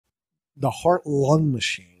the heart-lung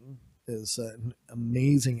machine is an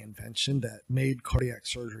amazing invention that made cardiac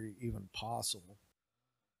surgery even possible.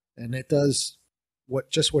 And it does what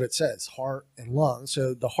it says, heart and lung.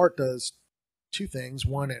 So the heart does two things.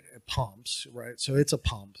 One, it pumps, right? So it's a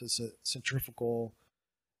pump. It's a centrifugal,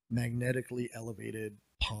 magnetically elevated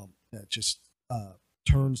pump that just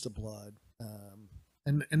turns the blood.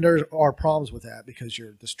 And there are problems with that because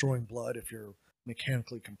you're destroying blood if you're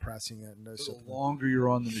mechanically compressing it and those So stuff. the longer you're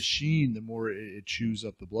on the machine, the more it chews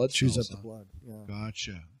up the blood Chews up cells. the Huh? blood. Yeah.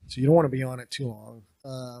 Gotcha. So you don't want to be on it too long.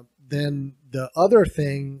 Then the other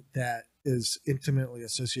thing that is intimately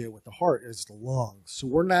associated with the heart is the lungs. So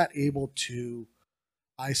we're not able to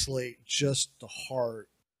isolate just the heart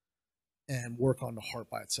and work on the heart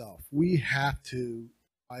by itself. We have to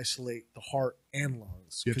isolate the heart and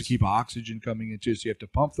lungs. You have to keep oxygen coming into, so you have to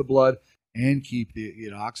pump the blood and keep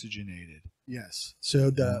it oxygenated. Yes. So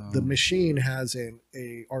the machine has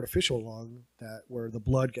a artificial lung that where the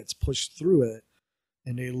blood gets pushed through it,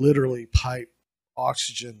 and they literally pipe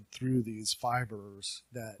oxygen through these fibers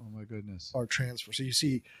that Oh my goodness. are transferred. So you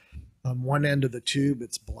see on one end of the tube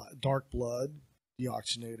it's dark blood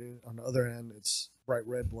deoxygenated. On the other end it's bright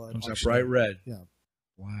red blood. Comes out bright red. Yeah.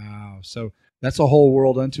 Wow. So that's a whole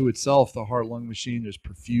world unto itself, the heart lung machine. There's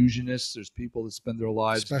perfusionists, there's people that spend their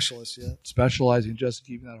lives Specialists, yeah. specializing just in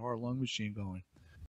keeping that heart lung machine going.